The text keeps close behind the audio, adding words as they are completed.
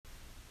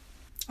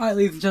Alright,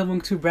 ladies and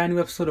gentlemen, to a brand new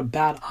episode of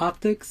Bad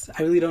Optics.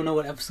 I really don't know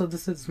what episode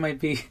this is. This might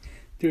be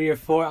 3 or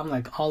 4. I'm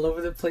like all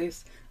over the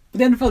place. But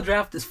the NFL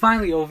draft is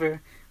finally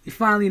over. We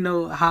finally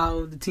know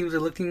how the teams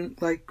are looking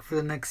like for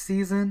the next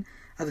season.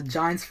 As a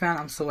Giants fan,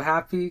 I'm so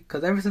happy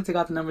because ever since they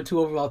got the number 2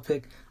 overall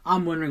pick,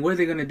 I'm wondering what are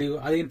they going to do?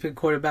 Are they going to pick a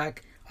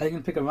quarterback? Are they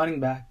going to pick a running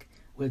back?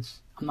 Which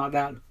I'm not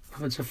that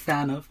much a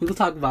fan of. We'll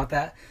talk about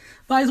that.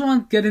 But I just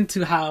want to get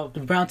into how the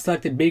Browns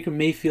selected Baker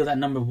Mayfield at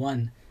number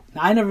 1.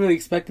 Now, I never really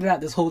expected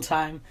that this whole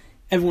time.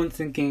 Everyone's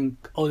thinking,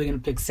 oh, they're going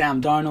to pick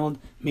Sam Darnold,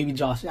 maybe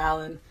Josh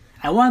Allen.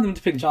 I wanted them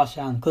to pick Josh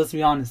Allen, because let's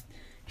be honest,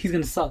 he's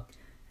going to suck.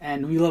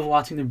 And we love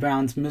watching the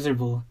Browns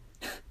miserable.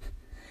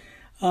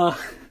 Yeah,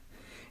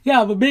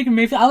 but Baker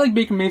Mayfield, I like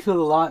Baker Mayfield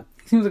a lot.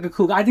 He seems like a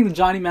cool guy. I think the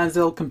Johnny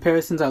Manziel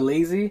comparisons are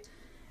lazy.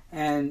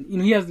 And,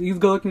 he's a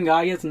good-looking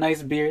guy. He has a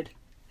nice beard.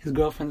 His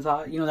girlfriend's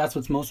hot. That's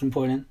what's most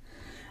important.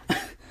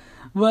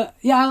 But,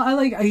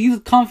 yeah, he's a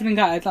confident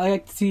guy. I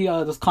like to see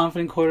those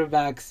confident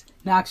quarterbacks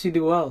actually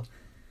do well.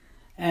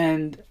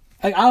 And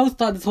I always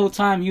thought this whole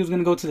time he was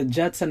going to go to the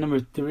Jets at number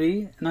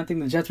 3. And I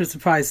think the Jets were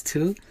surprised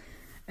too.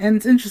 And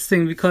it's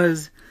interesting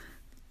because,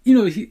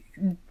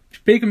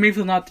 Baker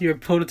Mayfield's not your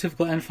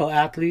prototypical NFL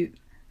athlete.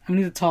 I mean,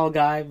 he's a tall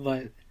guy,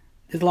 but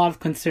there's a lot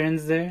of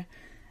concerns there.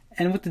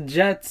 And with the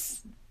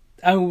Jets,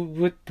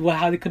 with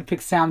how they could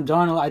pick Sam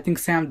Darnold, I think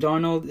Sam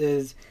Darnold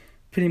is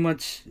pretty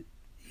much,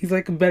 he's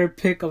like a better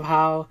pick of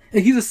how,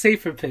 he's a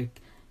safer pick.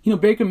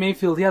 Baker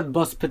Mayfield, he has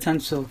bust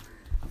potential.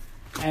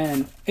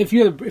 And if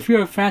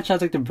you're a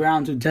franchise like the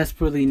Browns who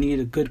desperately need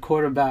a good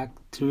quarterback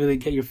to really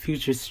get your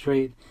future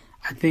straight,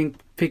 I think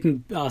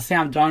picking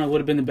Sam Darnold would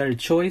have been a better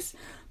choice.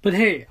 But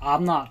hey,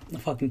 I'm not a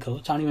fucking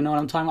coach. I don't even know what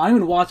I'm talking about. I don't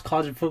even watch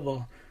college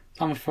football.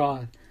 So I'm a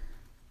fraud.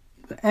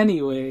 But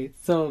anyway,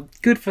 so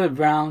good for the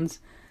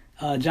Browns.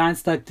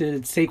 Giants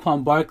selected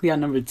Saquon Barkley at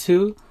number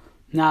 2.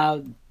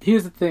 Now,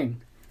 here's the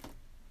thing.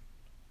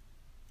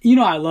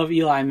 I love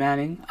Eli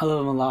Manning. I love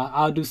him a lot.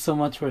 I'll do so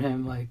much for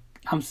him.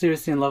 I'm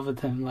seriously in love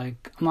with him. I'm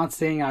not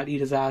saying I'd eat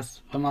his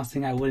ass. I'm not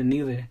saying I wouldn't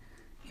either.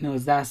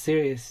 It's that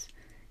serious.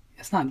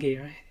 It's not gay,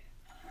 right?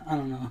 I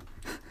don't know.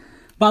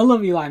 But I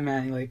love Eli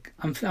Manning.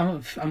 I'm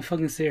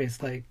fucking serious.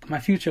 My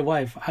future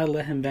wife, I'd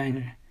let him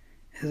bang her.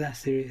 It's that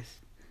serious.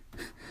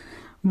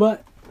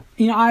 But,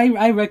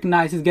 I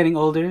recognize he's getting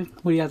older.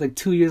 He has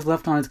 2 years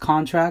left on his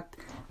contract.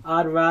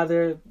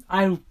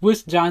 I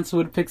wish Giants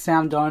would pick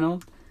Sam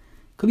Darnold.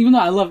 Because even though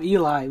I love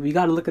Eli, we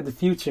got to look at the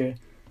future.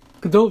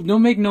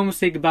 Don't make no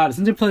mistake about it.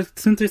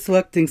 Since they're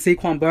selecting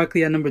Saquon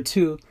Barkley at number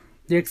 2,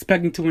 they're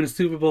expecting to win a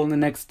Super Bowl in the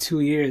next 2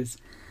 years.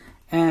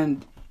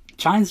 And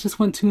Giants just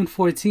went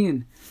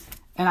 2-14.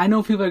 And I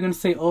know people are going to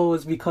say, oh,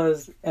 it's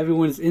because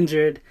everyone's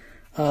injured.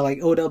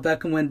 Odell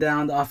Beckham went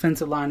down. The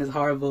offensive line is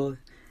horrible.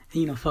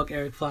 And, fuck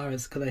Eric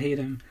Flowers because I hate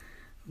him.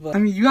 But,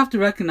 you have to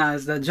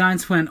recognize that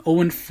Giants went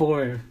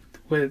 0-4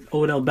 with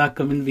Odell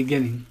Beckham in the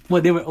beginning.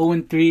 They were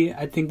 0-3.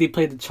 I think they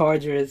played the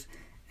Chargers.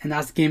 And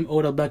that's the game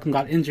Odell Beckham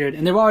got injured.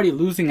 And they were already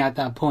losing at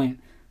that point.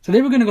 So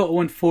they were going to go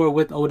 0-4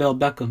 with Odell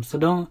Beckham. So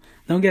don't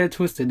get it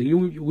twisted.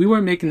 We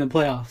weren't making the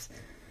playoffs.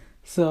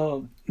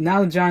 So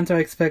now the Giants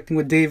are expecting,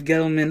 with Dave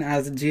Gettleman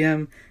as the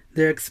GM,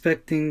 they're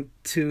expecting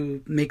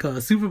to make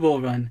a Super Bowl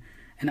run.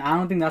 And I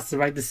don't think that's the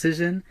right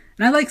decision.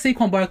 And I like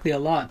Saquon Barkley a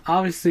lot.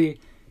 Obviously,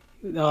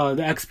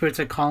 the experts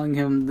are calling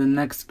him the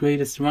next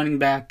greatest running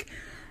back.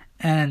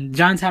 And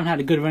Giants haven't had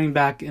a good running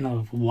back in a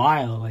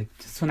while.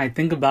 Just when I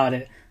think about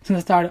it.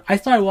 Since I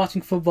started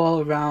watching football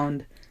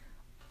around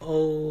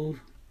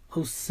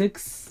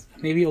 06,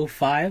 maybe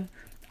 05.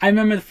 I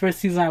remember the first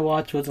season I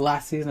watched was the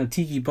last season of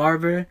Tiki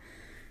Barber.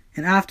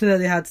 And after that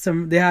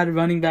they had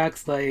running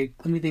backs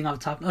let me think off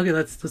the top. Okay,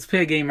 let's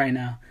play a game right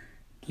now.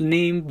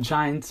 Name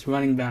Giants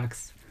running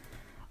backs.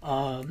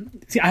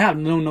 See, I have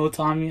no notes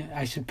on me.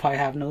 I should probably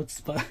have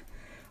notes, but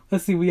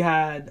let's see, we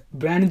had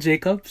Brandon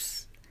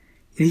Jacobs.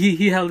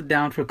 He held it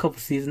down for a couple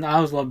seasons. I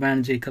always loved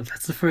Brandon Jacobs.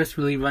 That's the first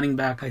really running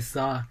back I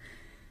saw.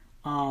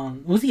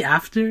 Was he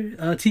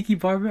after Tiki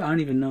Barber? I don't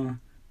even know.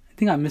 I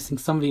think I'm missing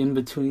somebody in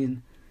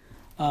between.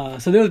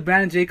 So there was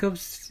Brandon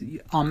Jacobs,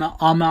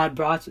 Ahmad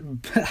Bradshaw.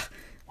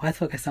 Why the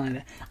fuck I sound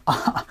like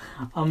that?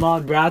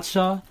 Ahmad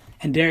Bradshaw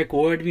and Derek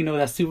Ward.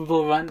 That Super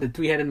Bowl run, the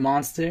 3-headed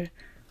monster.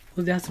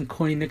 They had some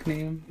corny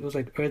nickname. It was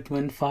Earth,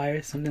 Wind,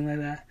 Fire, something like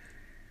that.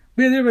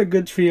 But yeah, they were a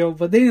good trio,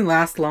 but they didn't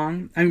last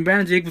long. I mean,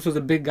 Brandon Jacobs was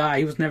a big guy.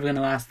 He was never going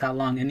to last that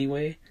long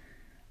anyway.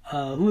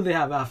 Who did they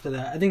have after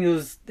that?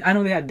 I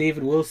know they had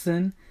David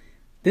Wilson.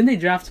 Then they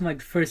drafted him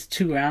the first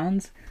 2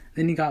 rounds.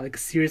 Then he got a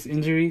serious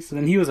injury, so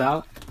then he was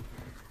out.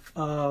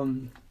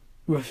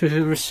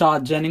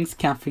 Rashad Jennings,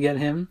 can't forget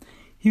him.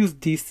 He was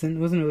decent,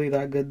 wasn't really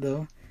that good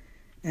though.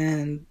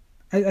 And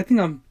I think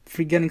I'm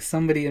forgetting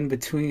somebody in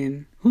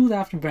between. Who's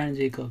after Brandon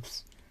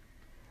Jacobs?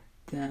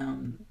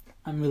 Damn,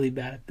 I'm really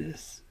bad at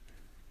this.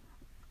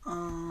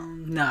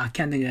 I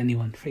can't think of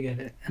anyone. Forget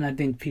it. And I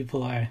think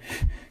people are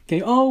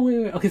okay. Oh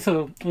wait. Okay,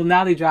 so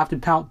now they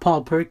drafted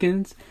Paul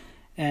Perkins.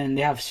 And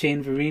they have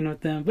Shane Vereen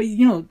with them. But,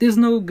 there's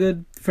no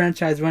good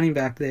franchise running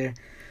back there.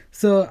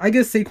 So, I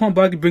guess Saquon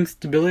Barkley brings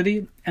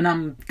stability. And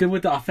I'm good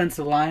with the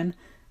offensive line.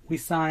 we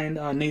signed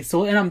Nate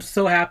Solder, and I'm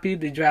so happy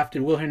they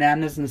drafted Will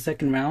Hernandez in the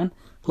second round.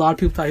 A lot of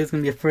people thought he was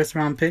going to be a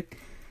first-round pick.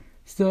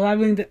 So I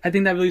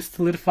think that really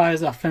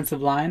solidifies the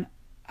offensive line.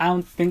 I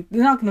don't think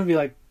they're not going to be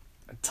like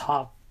a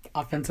top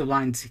offensive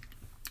line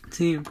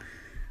team,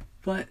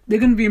 but they're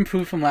going to be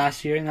improved from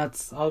last year, and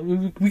that's all.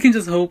 We can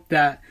just hope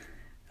that.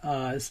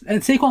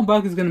 And Saquon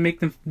Barkley is going to make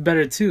them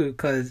better too,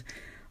 because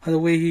the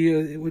way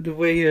he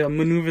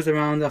maneuvers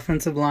around the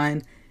offensive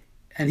line,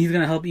 and he's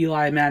going to help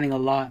Eli Manning a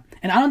lot.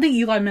 And I don't think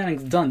Eli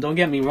Manning's done. Don't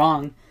get me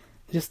wrong,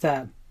 just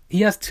that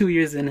he has 2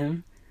 years in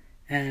him.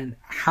 And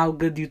how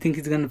good do you think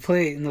he's going to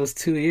play in those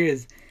 2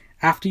 years?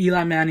 After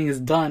Eli Manning is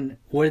done,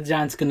 what are the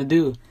Giants going to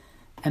do?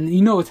 And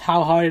you know it's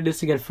how hard it is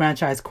to get a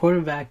franchise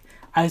quarterback.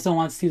 I just don't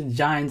want to see the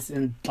Giants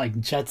in like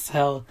Jets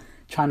hell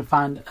trying to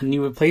find a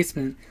new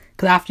replacement.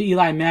 Because after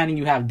Eli Manning,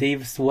 you have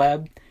Davis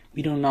Webb.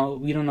 We don't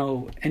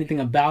know anything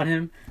about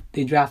him.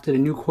 They drafted a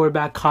new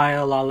quarterback,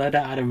 Kyle Lauletta,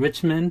 out of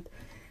Richmond.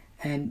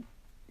 And,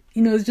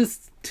 you know,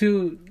 it's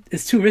too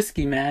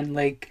risky, man.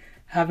 Like,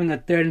 having a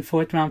 3rd and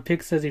 4th round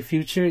picks as your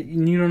future,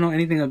 and you don't know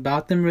anything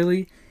about them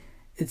really,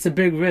 it's a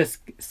big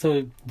risk.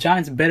 So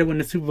Giants better win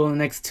the Super Bowl in the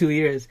next 2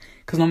 years,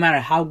 because no matter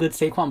how good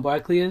Saquon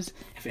Barkley is,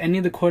 if any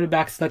of the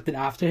quarterbacks selected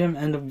after him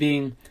end up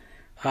being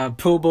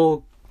Pro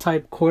Bowl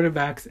type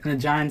quarterbacks, and the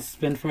Giants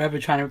spend forever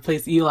trying to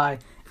replace Eli,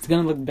 it's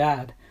gonna look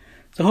bad.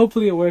 So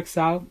hopefully it works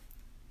out.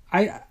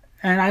 I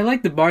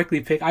like the Barkley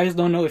pick. I just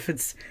don't know if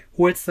it's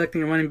worth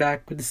selecting a running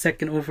back with the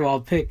 2nd overall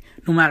pick,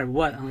 no matter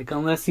what. Like,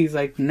 unless he's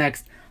like the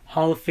next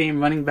Hall of Fame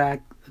running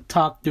back,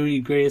 top 3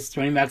 greatest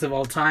running backs of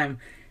all time,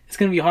 it's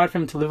going to be hard for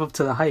him to live up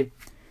to the hype.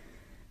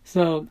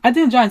 So I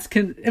think the Giants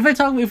can. If we're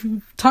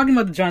talking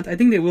about the Giants, I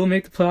think they will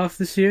make the playoffs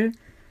this year.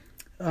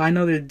 I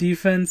know their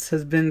defense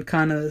has been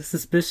kind of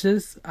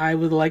suspicious. I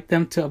would like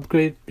them to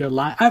upgrade their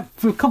line.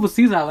 For a couple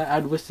seasons,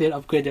 I'd wish they'd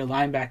upgrade their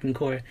linebacking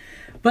core.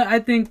 But I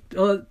think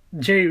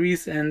Jerry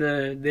Reese and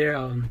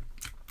their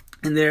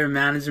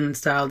management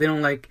style, they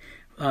don't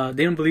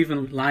believe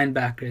in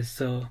linebackers.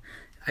 So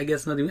I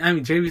guess nothing. I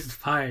mean, Jerry Reese is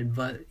fired,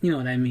 but you know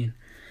what I mean.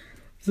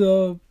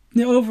 So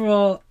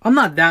overall, I'm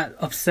not that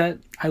upset.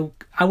 I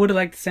would have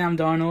liked Sam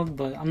Darnold,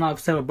 but I'm not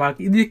upset with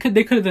Barkley. They could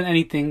have done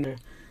anything.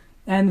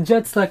 And the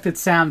Jets selected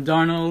Sam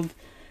Darnold.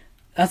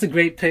 That's a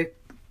great pick.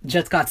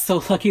 Jets got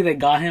so lucky they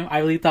got him. I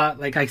really thought,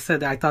 like I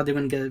said, I thought they were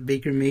going to get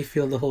Baker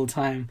Mayfield the whole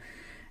time.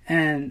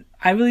 And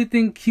I really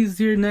think he's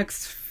your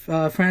next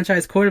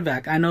franchise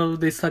quarterback. I know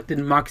they selected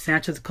Mark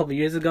Sanchez a couple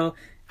years ago.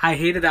 I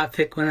hated that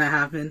pick when that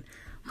happened.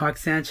 Mark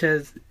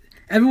Sanchez,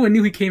 everyone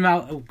knew he came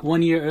out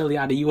 1 year early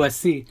out of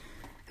USC.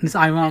 And it's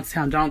ironic,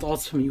 Sam Darnold's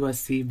also from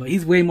USC, but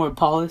he's way more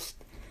polished.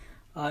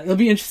 It'll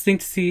be interesting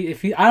to see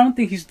if I don't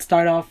think he should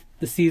start off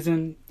the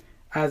season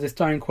as a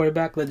starting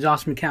quarterback. Let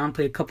Josh McCown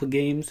play a couple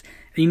games.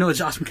 And you know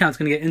Josh McCown's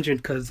going to get injured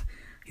because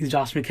he's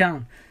Josh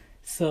McCown.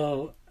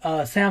 So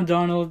Sam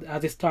Darnold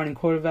as a starting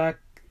quarterback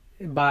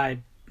by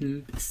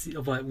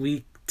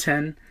week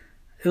 10.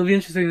 It'll be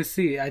interesting to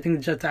see. I think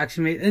the Jets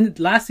actually made... And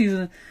last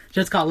season,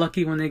 Jets got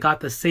lucky when they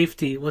got the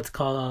safety. What's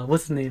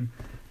his name?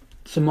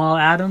 Jamal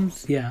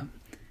Adams? Yeah.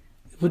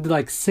 With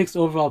like 6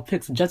 overall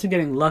picks. The Jets are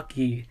getting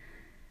lucky.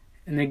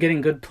 And they're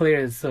getting good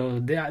players. So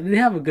they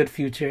have a good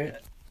future.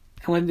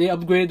 And when they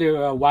upgrade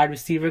their wide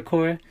receiver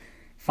core,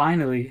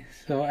 finally.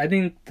 So I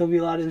think there'll be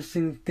a lot of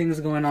interesting things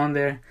going on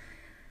there.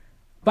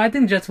 But I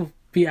think Jets will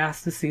be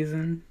asked this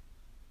season.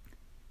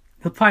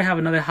 They'll probably have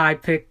another high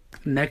pick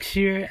next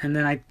year, and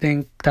then I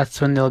think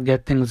that's when they'll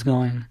get things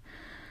going.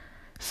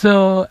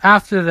 So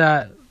after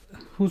that,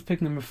 who's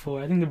pick number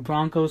 4? I think the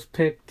Broncos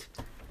picked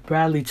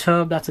Bradley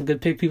Chubb. That's a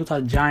good pick. People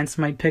thought Giants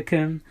might pick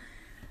him.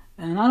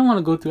 And I don't want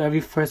to go through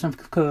every first one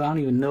because I don't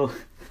even know.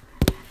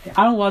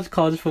 I don't watch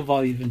college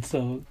football even,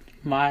 so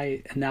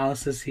my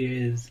analysis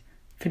here is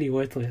pretty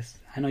worthless.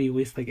 I know you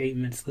waste like 8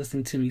 minutes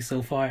listening to me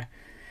so far,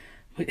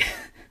 but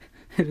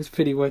it is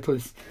pretty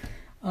worthless.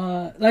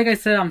 Like I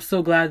said, I'm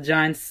so glad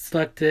Giants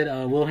selected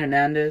Will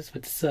Hernandez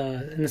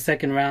in the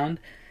 2nd round.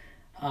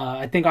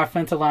 I think our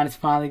offensive line is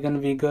finally going to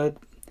be good.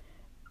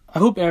 I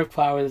hope Eric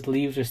Flowers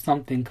leaves or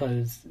something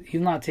because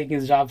he's not taking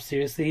his job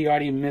seriously. He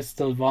already missed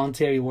those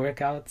voluntary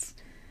workouts.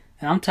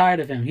 And I'm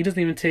tired of him. He doesn't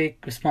even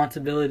take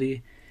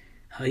responsibility.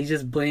 He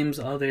just blames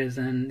others,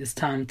 and it's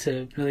time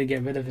to really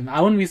get rid of him.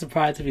 I wouldn't be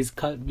surprised if he's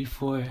cut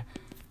before.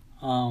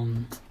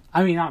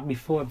 Not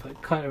before,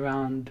 but cut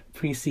around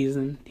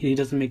preseason. He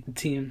doesn't make the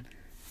team.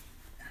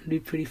 It'd be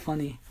pretty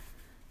funny.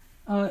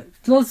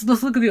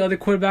 Let's look at the other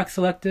quarterbacks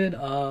selected.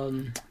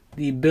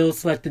 The Bills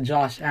selected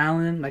Josh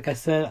Allen. Like I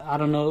said, I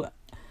don't know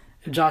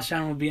if Josh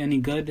Allen will be any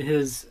good.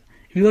 If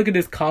you look at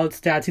his college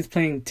stats, he's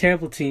playing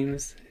terrible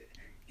teams.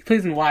 He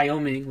plays in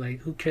Wyoming. Like,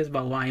 who cares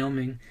about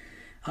Wyoming?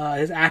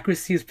 His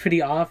accuracy is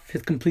pretty off.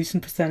 His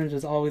completion percentage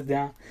is always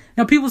down.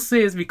 Now, people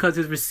say it's because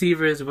his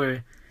receivers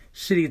were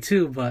shitty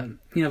too, but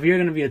you know, if you're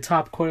going to be a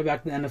top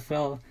quarterback in the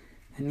NFL,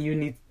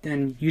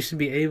 then you should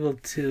be able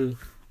to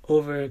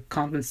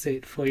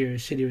overcompensate for your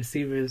shitty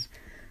receivers.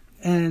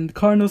 And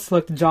Cardinals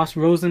selected Josh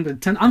Rosen to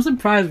 10. I'm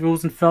surprised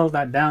Rosen fell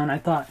that down. I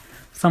thought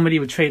somebody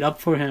would trade up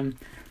for him.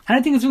 And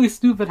I think it's really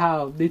stupid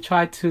how they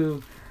tried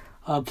to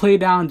play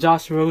down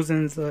Josh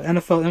Rosen's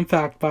NFL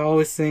impact by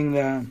always saying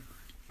that,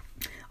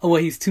 oh,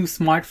 well, he's too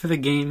smart for the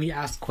game. He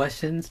asks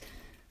questions.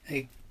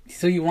 Like,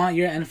 so you want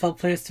your NFL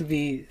players to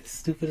be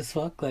stupid as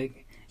fuck?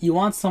 Like, you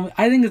want some?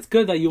 I think it's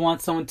good that you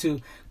want someone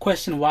to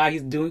question why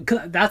he's doing.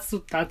 Cause that's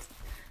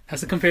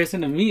a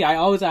comparison to me. I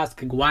always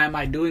ask, like, why am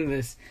I doing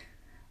this?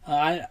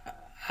 I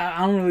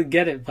don't really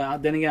get it,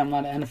 but then again, I'm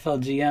not an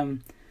NFL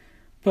GM.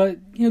 But,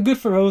 you know, good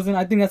for Rosen.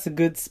 I think that's a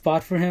good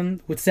spot for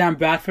him. With Sam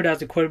Bradford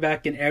as a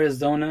quarterback in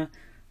Arizona,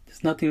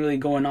 there's nothing really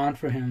going on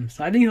for him.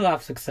 So I think he'll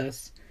have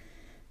success.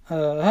 I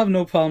have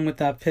no problem with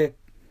that pick.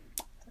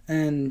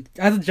 And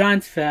as a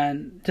Giants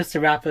fan, just to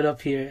wrap it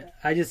up here,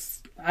 I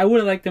would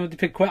have liked them to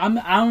pick.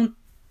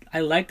 I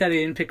like that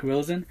they didn't pick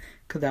Rosen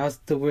because that was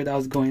the word that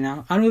was going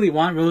out. I don't really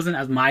want Rosen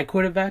as my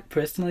quarterback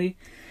personally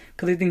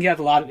because I think he has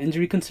a lot of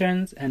injury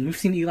concerns, and we've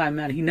seen Eli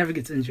Manning; he never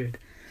gets injured.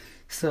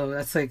 So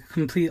that's like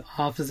complete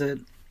opposite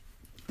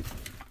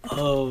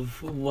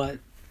of what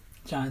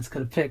Giants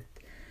could have picked.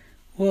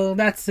 Well,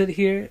 that's it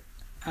here.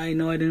 I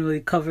know I didn't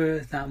really cover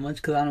that much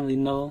because I don't really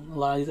know a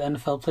lot of these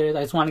NFL players.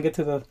 I just want to get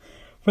to the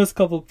first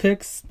couple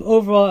picks. But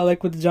overall, I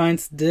like what the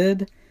Giants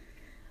did.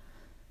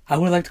 I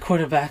would have liked the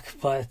quarterback,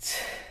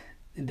 but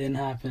it didn't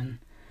happen.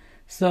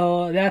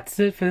 So that's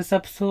it for this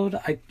episode.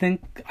 I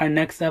think our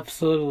next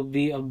episode will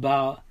be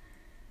about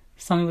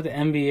something with the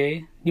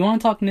NBA. You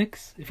want to talk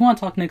Knicks? If you want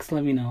to talk Knicks,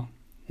 let me know.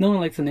 No one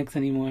likes the Knicks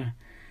anymore.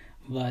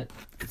 But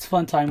it's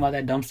fun talking about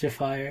that dumpster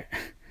fire.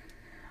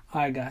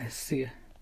 Alright guys, see ya.